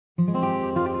Ang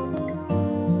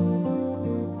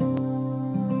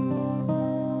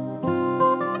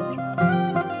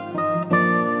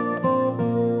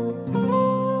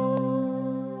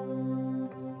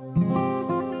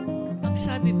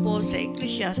sabi po sa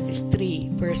Ecclesiastes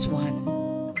 3 verse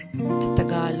 1, sa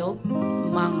Tagalog,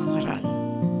 mangangaral.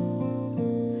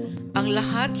 Ang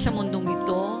lahat sa mundong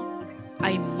ito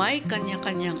ay may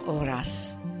kanya-kanyang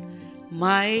oras,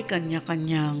 may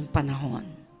kanya-kanyang panahon.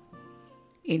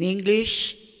 In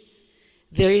English,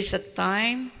 there is a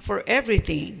time for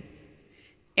everything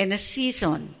and a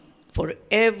season for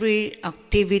every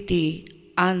activity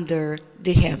under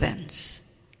the heavens.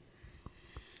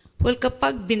 Well,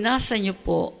 kapag binasa niyo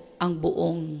po ang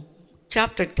buong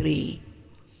chapter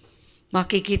 3,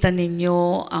 makikita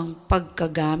ninyo ang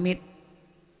pagkagamit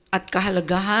at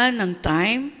kahalagahan ng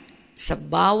time sa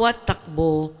bawat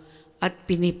takbo at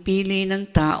pinipili ng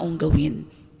taong gawin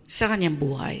sa kanyang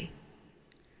buhay.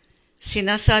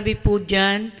 Sinasabi po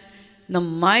diyan na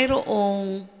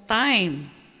mayroong time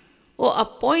o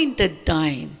appointed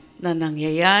time na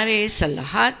nangyayari sa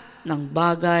lahat ng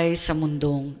bagay sa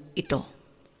mundong ito.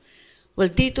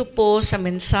 Well, dito po sa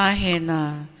mensahe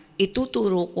na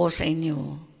ituturo ko sa inyo,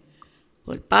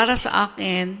 well, para sa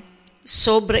akin,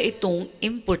 sobra itong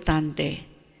importante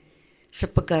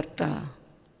sapagkat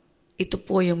ito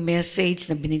po yung message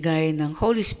na binigay ng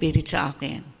Holy Spirit sa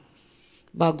akin.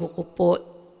 Bago ko po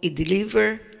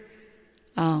i-deliver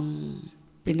ang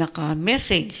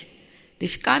pinaka-message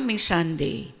this coming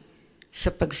Sunday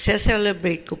sa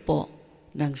pagse-celebrate ko po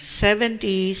ng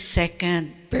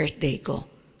 72nd birthday ko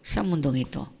sa mundong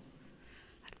ito.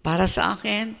 At para sa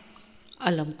akin,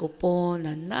 alam ko po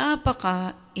na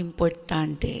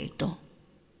napaka-importante ito.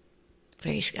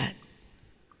 Praise God.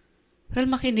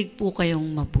 Well, makinig po kayong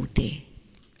mabuti.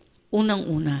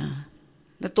 Unang-una,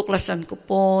 natuklasan ko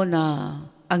po na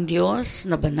ang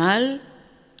Diyos na banal,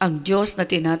 ang Diyos na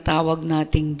tinatawag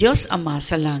nating Diyos Ama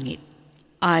sa langit,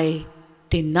 ay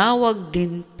tinawag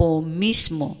din po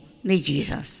mismo ni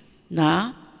Jesus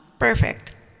na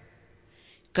perfect.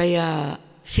 Kaya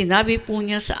sinabi po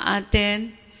niya sa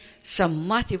atin sa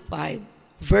Matthew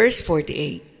 5, verse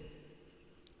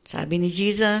 48. Sabi ni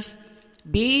Jesus,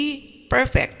 be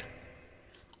perfect.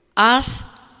 As,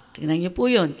 tingnan niyo po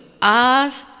yun,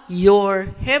 as your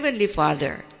heavenly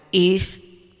Father is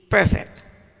perfect.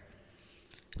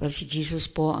 Well, si Jesus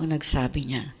po ang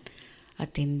nagsabi niya.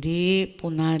 At hindi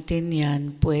po natin yan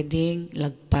pwedeng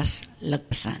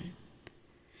lagpasan.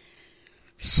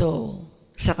 So,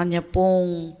 sa kanya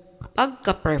pong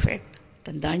pagka-perfect,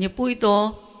 tandaan niyo po ito,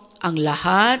 ang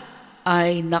lahat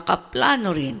ay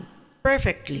nakaplano rin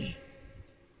perfectly.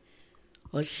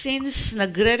 Well, since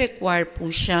nagre-require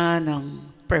po siya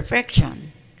ng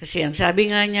perfection, kasi ang sabi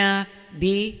nga niya,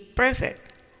 be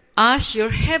perfect, as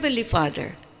your heavenly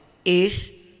Father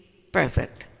is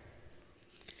perfect.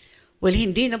 Well,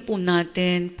 hindi na po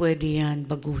natin pwede yan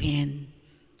baguhin.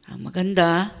 Ang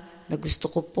maganda na gusto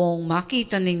ko pong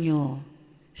makita ninyo,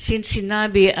 since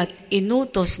sinabi at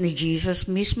inutos ni Jesus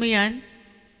mismo yan,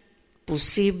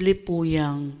 posible po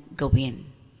yang gawin.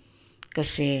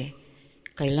 Kasi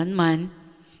kailanman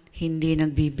hindi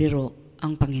nagbibiro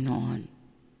ang Panginoon.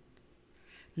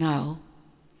 Now,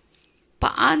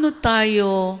 paano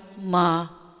tayo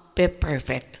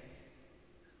ma-perfect?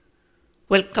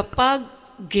 Well, kapag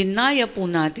ginaya po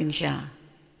natin siya,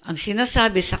 ang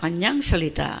sinasabi sa kanyang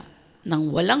salita ng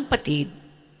walang patid,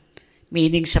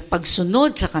 meaning sa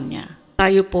pagsunod sa kanya,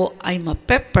 tayo po ay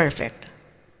ma-perfect.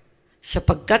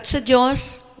 Sapagkat sa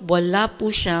Diyos, wala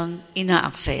po siyang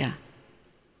inaaksaya.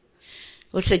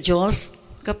 Well, sa Diyos,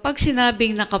 kapag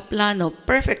sinabing nakaplano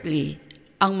perfectly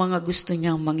ang mga gusto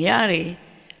niyang mangyari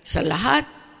sa lahat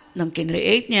ng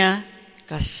kinreate niya,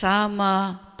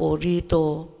 kasama po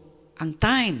rito ang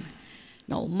time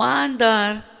na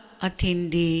umaandar at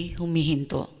hindi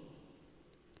humihinto.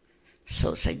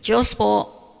 So sa Diyos po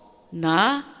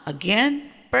na, again,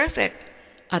 perfect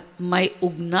at may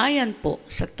ugnayan po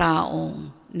sa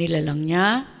taong nilalang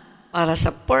niya para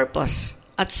sa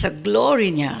purpose at sa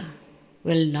glory niya.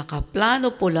 Well,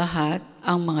 nakaplano po lahat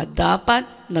ang mga dapat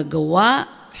na gawa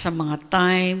sa mga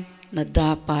time na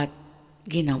dapat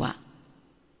ginawa.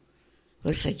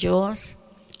 Well, sa Diyos,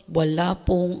 wala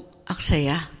pong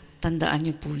aksaya. Tandaan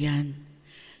niyo po yan.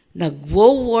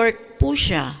 Nagwo-work po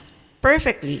siya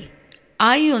perfectly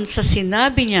ayon sa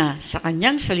sinabi niya sa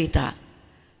kanyang salita.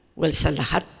 Well, sa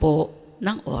lahat po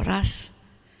ng oras.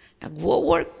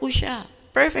 Nagwo-work po siya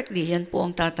perfectly. Yan po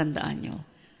ang tatandaan niyo.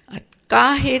 At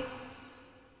kahit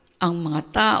ang mga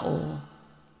tao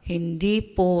hindi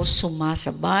po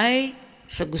sumasabay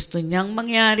sa gusto niyang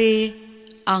mangyari,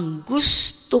 ang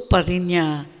gusto pa rin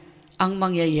niya ang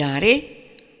mangyayari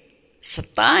sa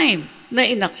time na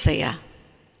inaksaya.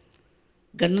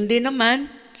 Ganon din naman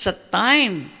sa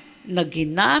time na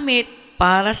ginamit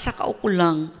para sa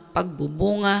kaukulang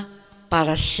pagbubunga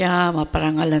para siya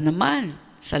maparangalan naman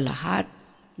sa lahat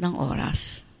ng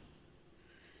oras.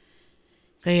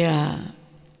 Kaya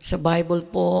sa Bible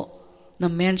po,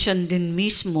 na-mention din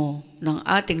mismo ng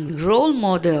ating role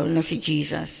model na si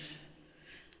Jesus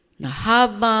na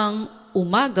habang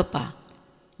umaga pa,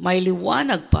 may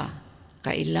liwanag pa,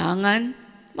 kailangan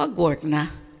mag-work na.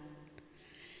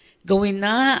 Gawin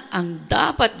na ang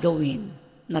dapat gawin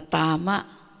na tama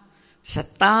sa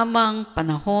tamang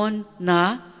panahon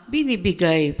na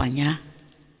binibigay pa niya.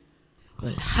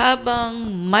 Well, habang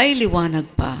may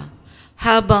liwanag pa,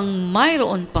 habang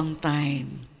mayroon pang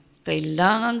time,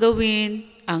 kailangan gawin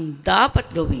ang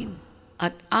dapat gawin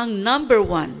at ang number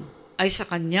 1 ay sa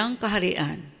kanyang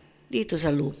kaharian dito sa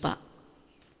lupa.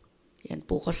 Yan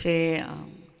po kasi ang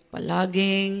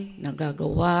palaging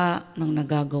nagagawa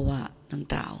ng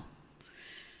tao.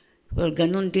 Well,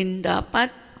 ganun din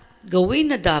dapat, gawin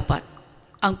na dapat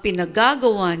ang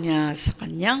pinagagawa niya sa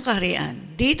kanyang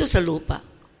kaharian dito sa lupa.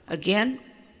 Again,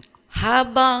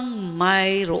 habang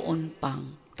mayroon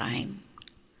pang time.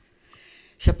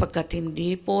 Sapagkat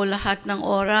hindi po lahat ng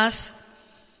oras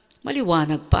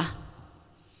maliwanag pa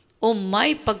o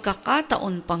may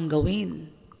pagkakataon pang gawin.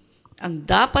 Ang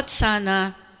dapat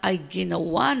sana ay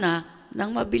ginawa na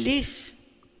ng mabilis.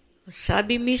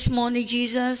 Sabi mismo ni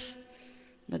Jesus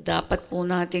na dapat po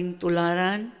nating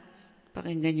tularan.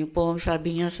 Pakinggan niyo po ang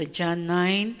sabi niya sa John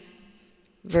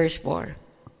 9, verse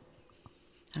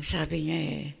 4. Ang sabi niya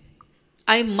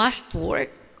I must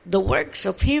work the works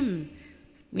of Him,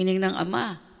 meaning ng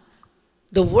Ama,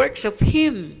 the works of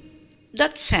Him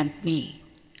that sent me.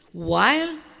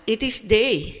 While it is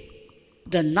day,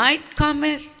 the night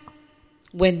cometh,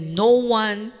 when no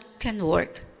one can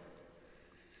work.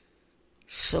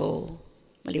 So,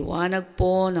 maliwanag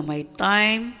po na may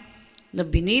time na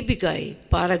binibigay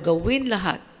para gawin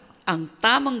lahat ang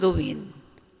tamang gawin.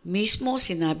 Mismo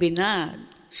sinabi na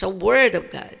sa Word of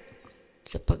God,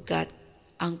 sapagkat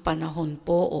ang panahon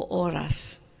po o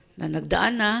oras na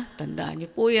nagdaan na, tandaan niyo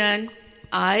po yan,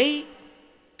 ay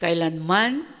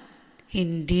kailanman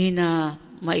hindi na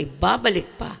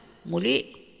maibabalik pa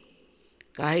muli.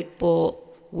 Kahit po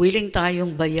willing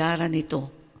tayong bayaran ito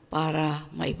para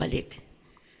maibalik.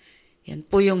 Yan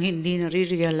po yung hindi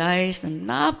nare-realize ng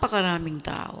napakaraming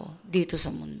tao dito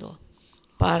sa mundo.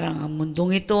 Parang ang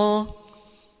mundong ito,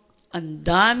 ang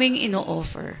daming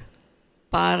ino-offer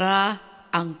para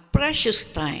ang precious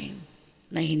time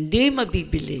na hindi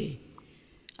mabibili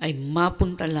ay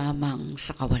mapunta lamang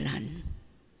sa kawalan.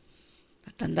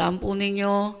 At tandaan po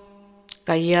ninyo,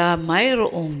 kaya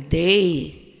mayroong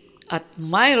day at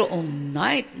mayroong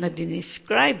night na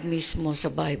dinescribe mismo sa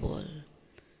Bible.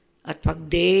 At pag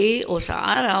day o sa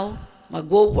araw,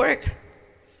 magwo-work.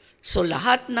 So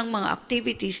lahat ng mga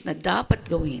activities na dapat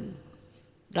gawin,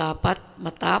 dapat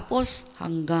matapos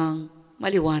hanggang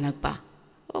maliwanag pa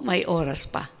o may oras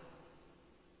pa.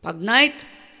 Pag night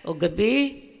o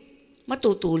gabi,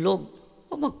 matutulog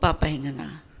o magpapahinga na.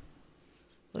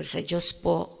 O sa Diyos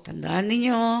po, tandaan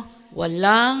ninyo,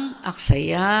 walang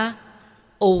aksaya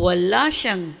o wala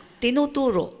siyang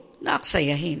tinuturo na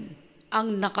aksayahin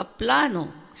ang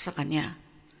nakaplano sa Kanya.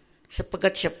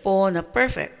 Sapagkat siya po na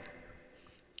perfect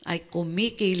ay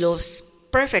kumikilos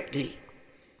perfectly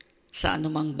sa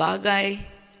anumang bagay,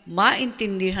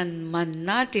 maintindihan man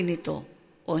natin ito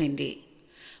o hindi.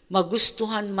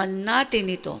 Magustuhan man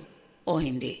natin ito o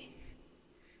hindi.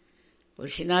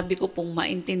 Well, sinabi ko pong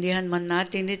maintindihan man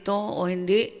natin ito o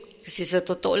hindi, kasi sa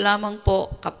totoo lamang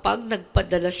po, kapag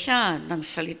nagpadala siya ng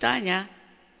salita niya,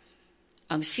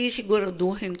 ang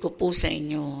sisiguraduhin ko po sa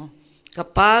inyo,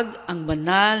 kapag ang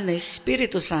banal na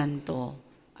Espiritu Santo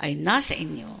ay nasa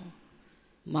inyo,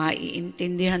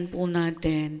 maiintindihan po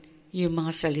natin yung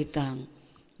mga salitang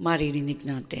maririnig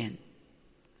natin.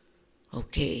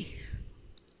 Okay.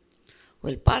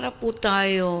 Well, para po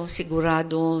tayo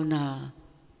sigurado na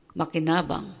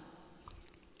makinabang,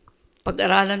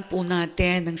 pag-aralan po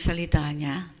natin ang salita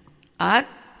niya at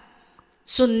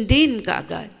sundin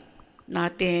kaagad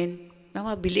natin na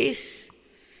mabilis.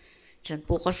 Diyan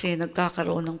po kasi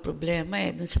nagkakaroon ng problema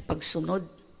dun sa pagsunod.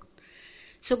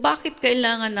 So bakit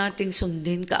kailangan nating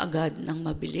sundin kaagad ng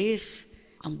mabilis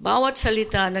ang bawat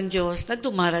salita ng Diyos na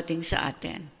dumarating sa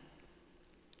atin?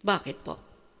 Bakit po?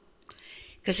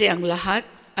 Kasi ang lahat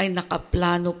ay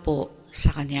nakaplano po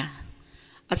sa Kanya.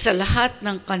 At sa lahat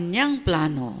ng Kanyang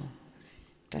plano,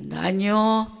 tandaan nyo,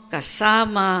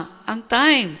 kasama ang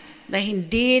time na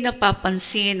hindi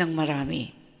napapansin ng marami.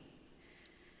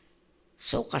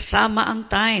 So kasama ang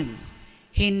time.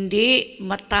 Hindi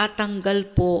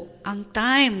matatanggal po ang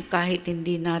time kahit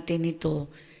hindi natin ito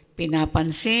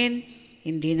pinapansin,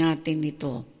 hindi natin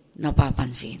ito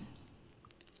napapansin.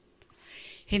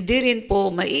 Hindi rin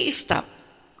po mai-stop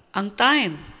ang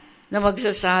time na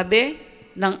magsasabi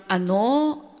ng ano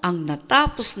ang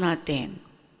natapos natin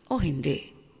o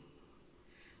hindi.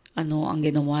 Ano ang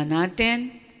ginawa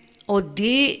natin o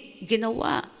di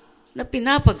ginawa na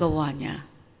pinapagawa niya.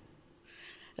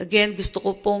 Again, gusto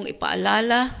ko pong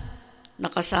ipaalala na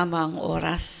kasama ang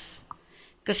oras,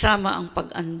 kasama ang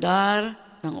pag-andar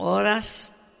ng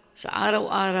oras sa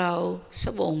araw-araw sa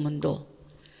buong mundo.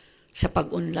 Sa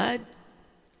pag-unlad,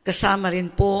 kasama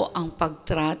rin po ang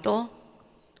pagtrato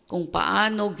kung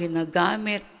paano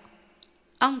ginagamit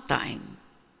ang time,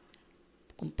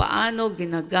 kung paano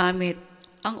ginagamit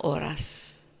ang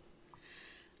oras.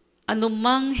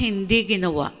 Anumang hindi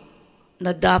ginawa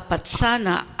na dapat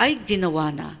sana ay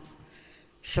ginawa na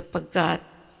sapagkat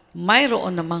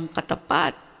mayroon namang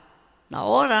katapat na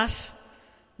oras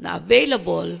na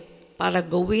available para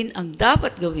gawin ang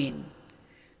dapat gawin.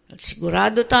 At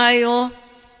sigurado tayo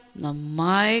na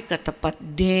may katapat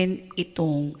din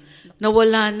itong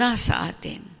nawala na sa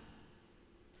atin.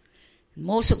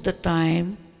 Most of the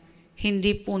time,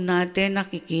 hindi po natin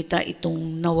nakikita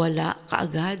itong nawala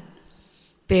kaagad.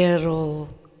 Pero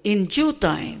in due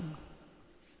time,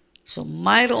 so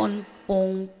mayroon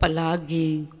pong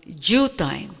palaging due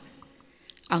time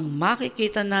ang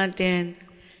makikita natin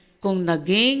kung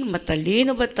naging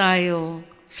matalino ba tayo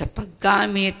sa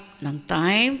paggamit ng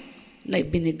time na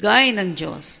ibinigay ng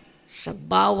Diyos sa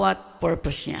bawat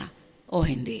purpose niya o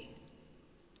hindi.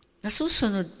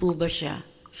 Nasusunod po ba siya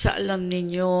sa alam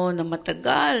ninyo na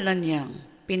matagal na niyang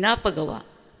pinapagawa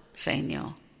sa inyo?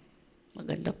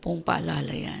 Maganda pong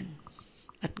paalala yan.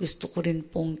 At gusto ko rin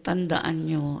pong tandaan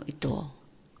nyo ito.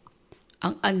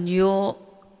 Ang anyo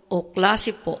o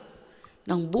klase po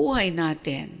ng buhay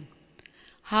natin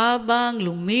habang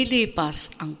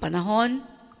lumilipas ang panahon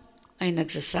ay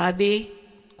nagsasabi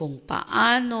kung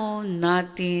paano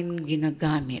natin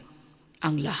ginagamit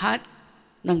ang lahat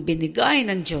ng binigay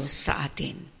ng Diyos sa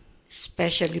atin.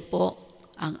 Especially po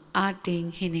ang ating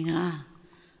hininga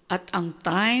at ang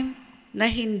time na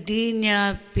hindi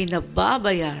niya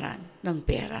pinababayaran ng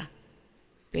pera.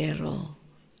 Pero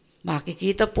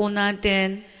makikita po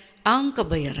natin ang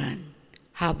kabayaran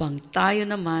habang tayo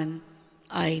naman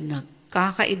ay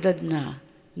nagkakaedad na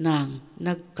ng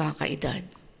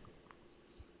nagkakaedad.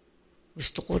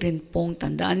 Gusto ko rin pong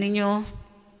tandaan ninyo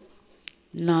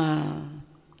na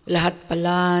lahat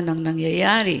pala ng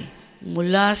nangyayari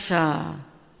mula sa,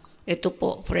 ito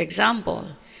po, for example,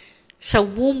 sa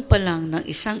womb pa lang ng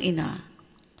isang ina,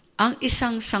 ang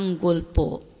isang sanggol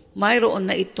po, mayroon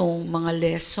na itong mga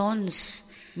lessons,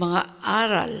 mga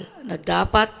aral na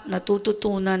dapat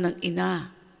natututunan ng ina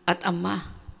at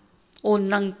ama o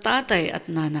ng tatay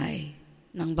at nanay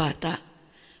ng bata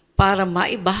para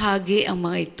maibahagi ang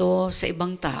mga ito sa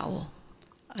ibang tao.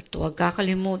 At huwag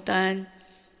kakalimutan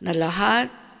na lahat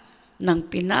ng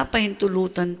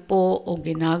pinapahintulutan po o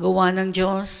ginagawa ng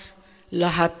Diyos,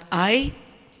 lahat ay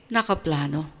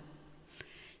nakaplano.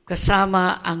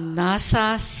 Kasama ang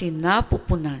nasa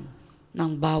sinapupunan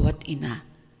ng bawat ina.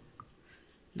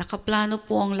 Nakaplano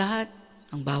po ang lahat,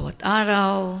 ang bawat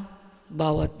araw,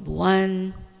 bawat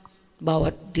buwan,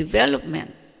 bawat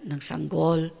development ng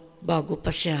sanggol bago pa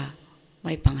siya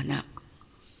may panganak.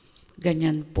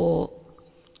 Ganyan po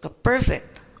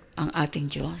ka-perfect ang ating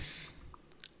Diyos.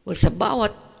 Well, sa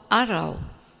bawat araw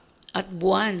at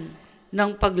buwan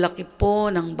ng paglaki po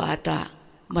ng bata,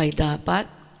 may dapat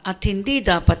at hindi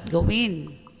dapat gawin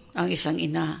ang isang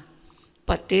ina.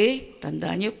 Pati,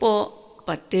 tandaan niyo po,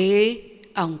 pati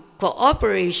ang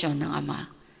cooperation ng ama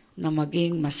na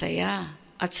maging masaya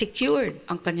at secured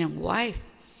ang kanyang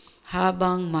wife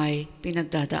habang may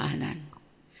pinagdadaanan.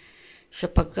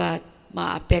 Sapagkat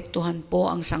maapektuhan po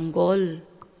ang sanggol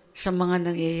sa mga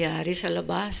nangyayari sa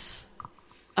labas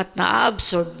at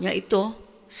naaabsorb niya ito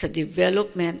sa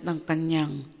development ng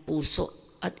kanyang puso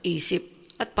at isip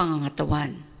at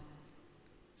pangangatawan.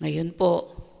 Ngayon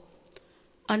po,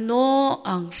 ano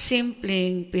ang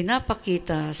simpleng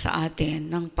pinapakita sa atin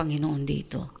ng Panginoon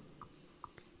dito?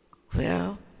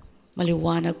 Well,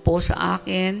 maliwanag po sa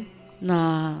akin na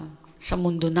sa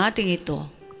mundo nating ito,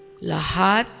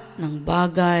 lahat ng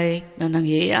bagay na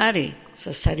nangyayari sa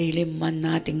sarili man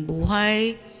nating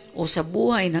buhay o sa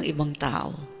buhay ng ibang tao.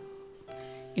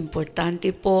 Importante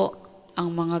po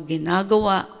ang mga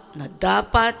ginagawa na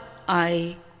dapat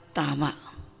ay tama.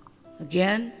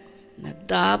 Again, na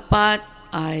dapat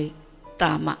ay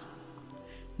tama.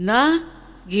 Na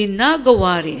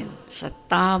ginagawa rin sa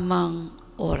tamang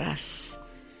oras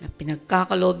na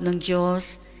pinagkakaloob ng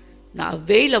Diyos na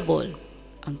available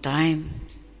ang time.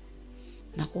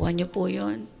 Nakuha niyo po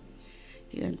yun?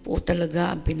 Yan po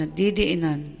talaga ang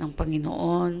pinagdidiinan ng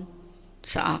Panginoon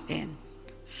sa akin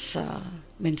sa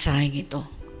mensaheng ito.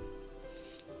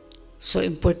 So,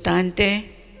 importante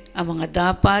ang mga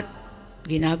dapat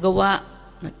ginagawa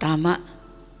na tama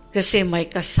kasi may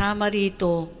kasama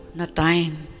rito na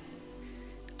time.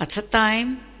 At sa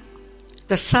time,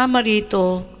 kasama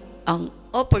rito ang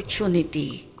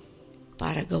opportunity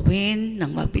para gawin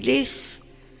ng mabilis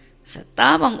sa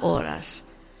tamang oras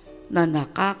na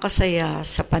nakakasaya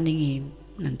sa paningin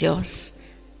ng Diyos.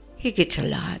 Higit sa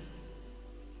lahat.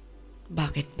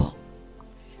 Bakit po?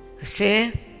 Kasi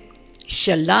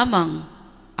siya lamang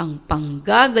ang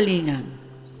panggagalingan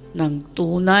ng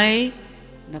tunay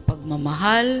na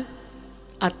pagmamahal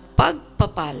at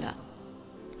pagpapala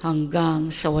hanggang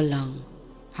sa walang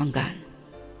hanggan.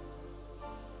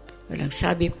 Walang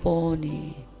sabi po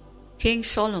ni King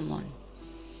Solomon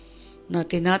na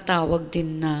tinatawag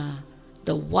din na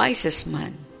the wisest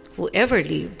man who ever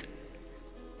lived.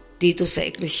 Dito sa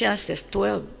Ecclesiastes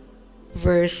 12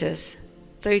 verses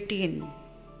 13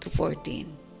 to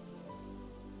 14.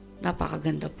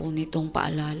 Napakaganda po nitong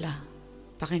paalala.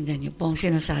 Pakinggan niyo po ang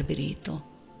sinasabi rito.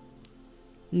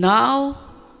 Now,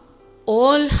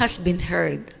 all has been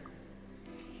heard.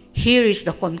 Here is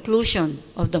the conclusion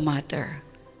of the matter.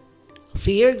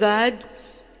 Fear God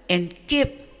and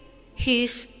keep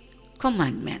His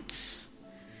commandments.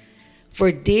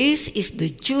 For this is the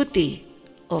duty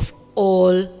of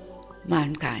all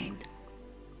mankind.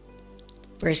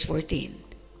 Verse 14.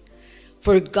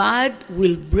 For God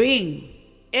will bring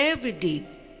every deed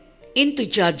into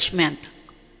judgment,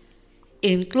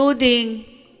 including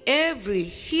every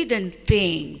hidden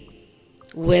thing,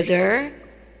 whether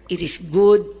it is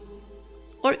good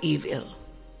or evil.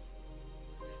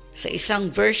 Sa isang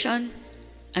version,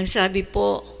 ang sabi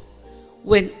po,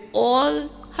 when all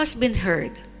has been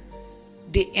heard,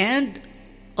 the end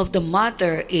of the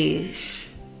matter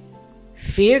is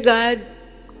fear God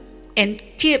and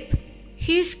keep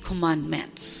His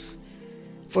commandments.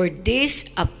 For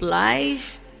this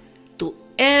applies to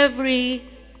every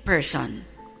person.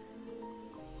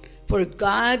 For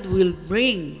God will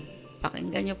bring,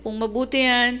 pakinggan niyo pong mabuti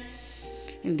yan,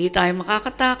 hindi tayo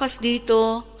makakatakas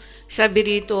dito. Sabi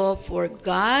rito, for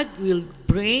God will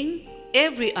bring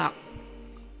every act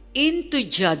into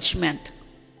judgment,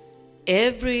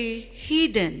 every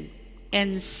hidden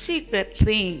and secret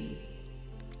thing,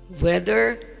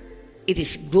 whether it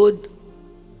is good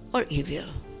or evil.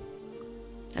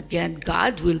 Again,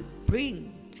 God will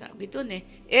bring, sabi dun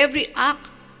every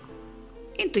act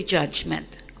into judgment.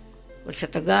 Well, sa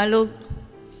Tagalog,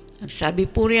 ang sabi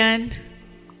po riyan,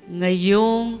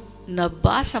 ngayong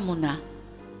nabasa mo na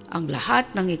ang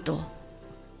lahat ng ito,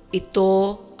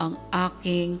 ito ang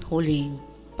aking huling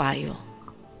payo.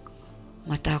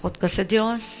 Matakot ka sa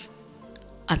Diyos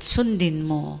at sundin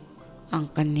mo ang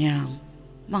Kanyang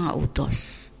mga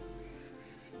utos.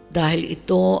 Dahil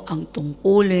ito ang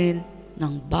tungkulin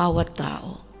ng bawat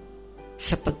tao,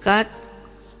 sapagkat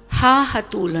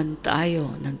hahatulan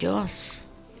tayo ng Diyos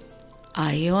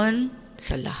ayon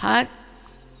sa lahat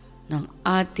ng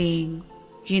ating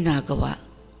ginagawa,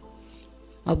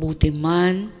 mabuti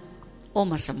man o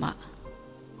masama,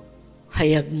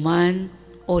 hayag man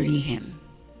o lihim.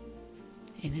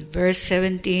 And in verse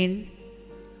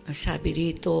 17, ang sabi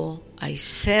rito, I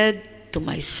said to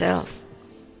myself,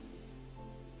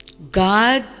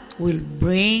 God will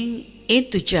bring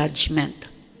into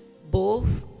judgment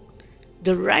both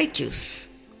the righteous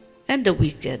and the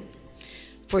wicked.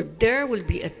 For there will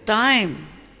be a time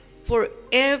for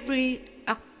every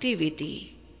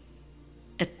activity,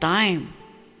 a time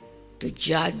to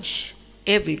judge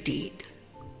every deed.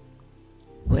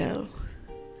 Well,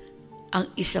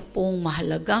 ang isa pong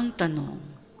mahalagang tanong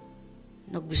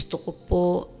na gusto ko po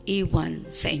iwan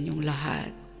sa inyong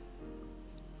lahat.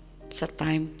 Sa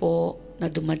time po na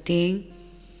dumating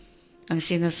ang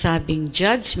sinasabing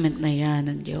judgment na yan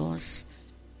ng Diyos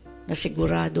na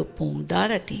sigurado pong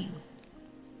darating.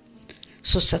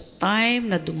 So sa time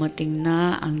na dumating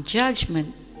na ang judgment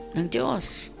ng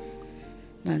Diyos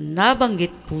na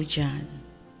nabanggit po dyan,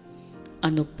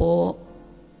 ano po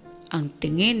ang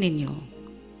tingin ninyo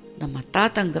na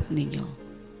matatanggap ninyo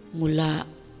mula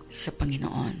sa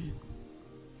Panginoon?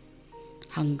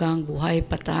 Hanggang buhay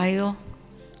pa tayo,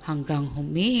 hanggang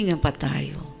humihinga pa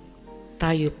tayo,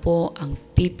 tayo po ang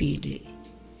pipili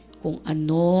kung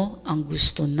ano ang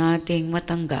gusto nating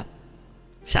matanggap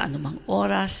sa anumang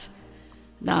oras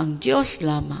na ang Diyos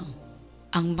lamang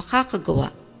ang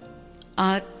makakagawa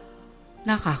at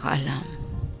nakakaalam.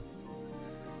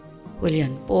 Well,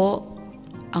 yan po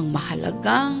ang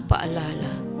mahalagang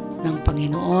paalala ng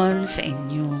Panginoon sa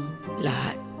inyong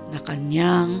lahat na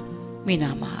Kanyang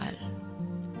minamahal.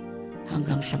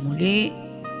 Hanggang sa muli,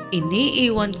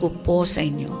 iniiwan ko po sa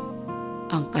inyo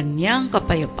ang Kanyang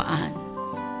kapayapaan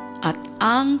at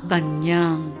ang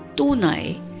Kanyang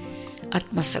tunay at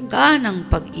masaganang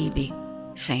pag-ibig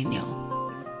sa inyo.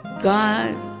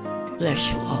 God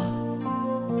bless you all.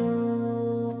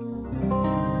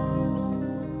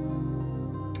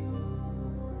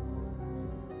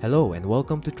 Hello and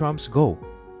welcome to Trumps Go.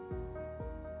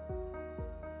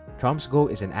 Trumps Go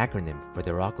is an acronym for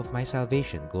the Rock of My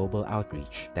Salvation Global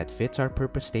Outreach that fits our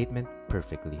purpose statement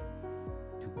perfectly.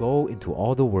 To go into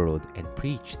all the world and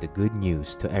preach the good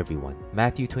news to everyone.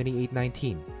 Matthew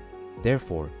 28:19.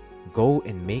 Therefore, go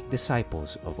and make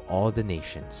disciples of all the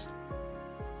nations.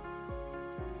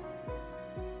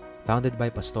 Founded by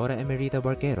Pastora Emerita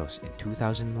Barqueros in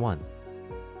 2001,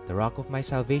 the Rock of My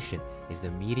Salvation is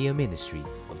the media ministry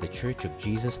of the Church of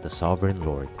Jesus the Sovereign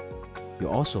Lord. You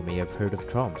also may have heard of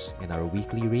Trumps in our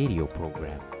weekly radio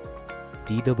program,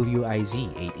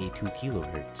 DWIZ 882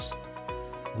 kHz.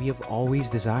 We have always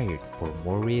desired for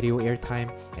more radio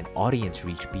airtime and audience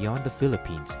reach beyond the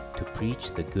Philippines to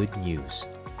preach the good news.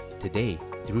 Today,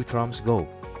 through Trumps Go,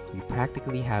 we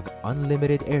practically have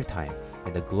unlimited airtime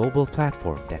and a global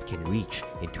platform that can reach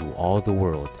into all the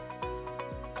world.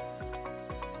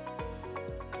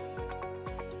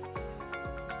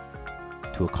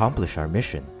 To accomplish our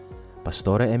mission,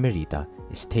 Pastora Emerita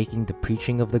is taking the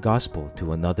preaching of the gospel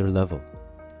to another level.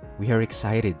 We are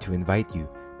excited to invite you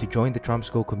to join the Trumps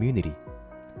Go community.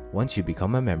 Once you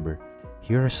become a member,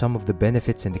 here are some of the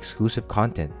benefits and exclusive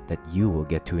content that you will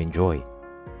get to enjoy.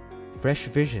 Fresh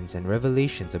visions and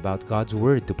revelations about God's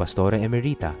Word to Pastora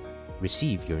Emerita.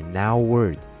 Receive your Now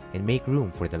Word and make room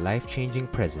for the life-changing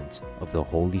presence of the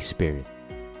Holy Spirit.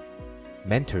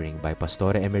 Mentoring by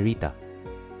Pastora Emerita.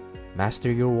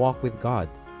 Master your walk with God,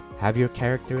 have your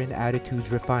character and attitudes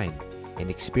refined,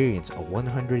 and experience a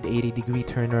 180-degree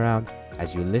turnaround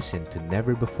as you listen to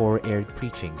never-before-aired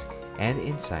preachings and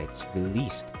insights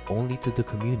released only to the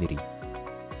community.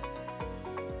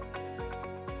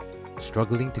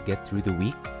 Struggling to get through the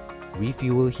week?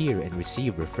 Refuel here and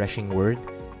receive refreshing word,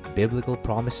 biblical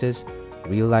promises,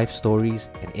 real-life stories,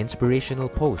 and inspirational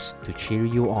posts to cheer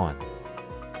you on.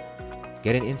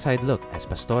 Get an inside look as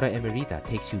Pastora Emerita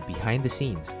takes you behind the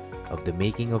scenes of the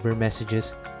making of her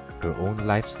messages, her own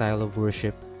lifestyle of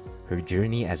worship, her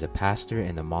journey as a pastor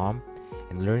and a mom,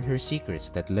 and learn her secrets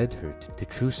that led her to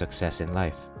true success in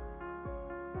life.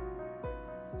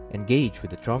 Engage with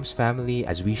the Trumps family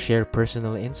as we share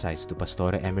personal insights to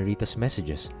Pastora Emerita's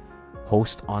messages,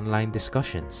 host online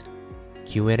discussions,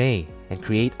 Q&A, and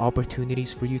create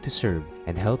opportunities for you to serve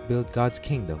and help build God's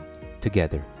kingdom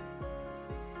together.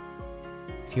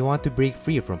 If you want to break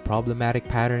free from problematic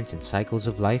patterns and cycles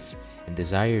of life and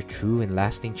desire true and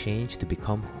lasting change to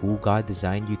become who God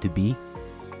designed you to be,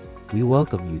 we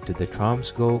welcome you to the Trumps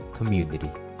Go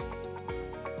community.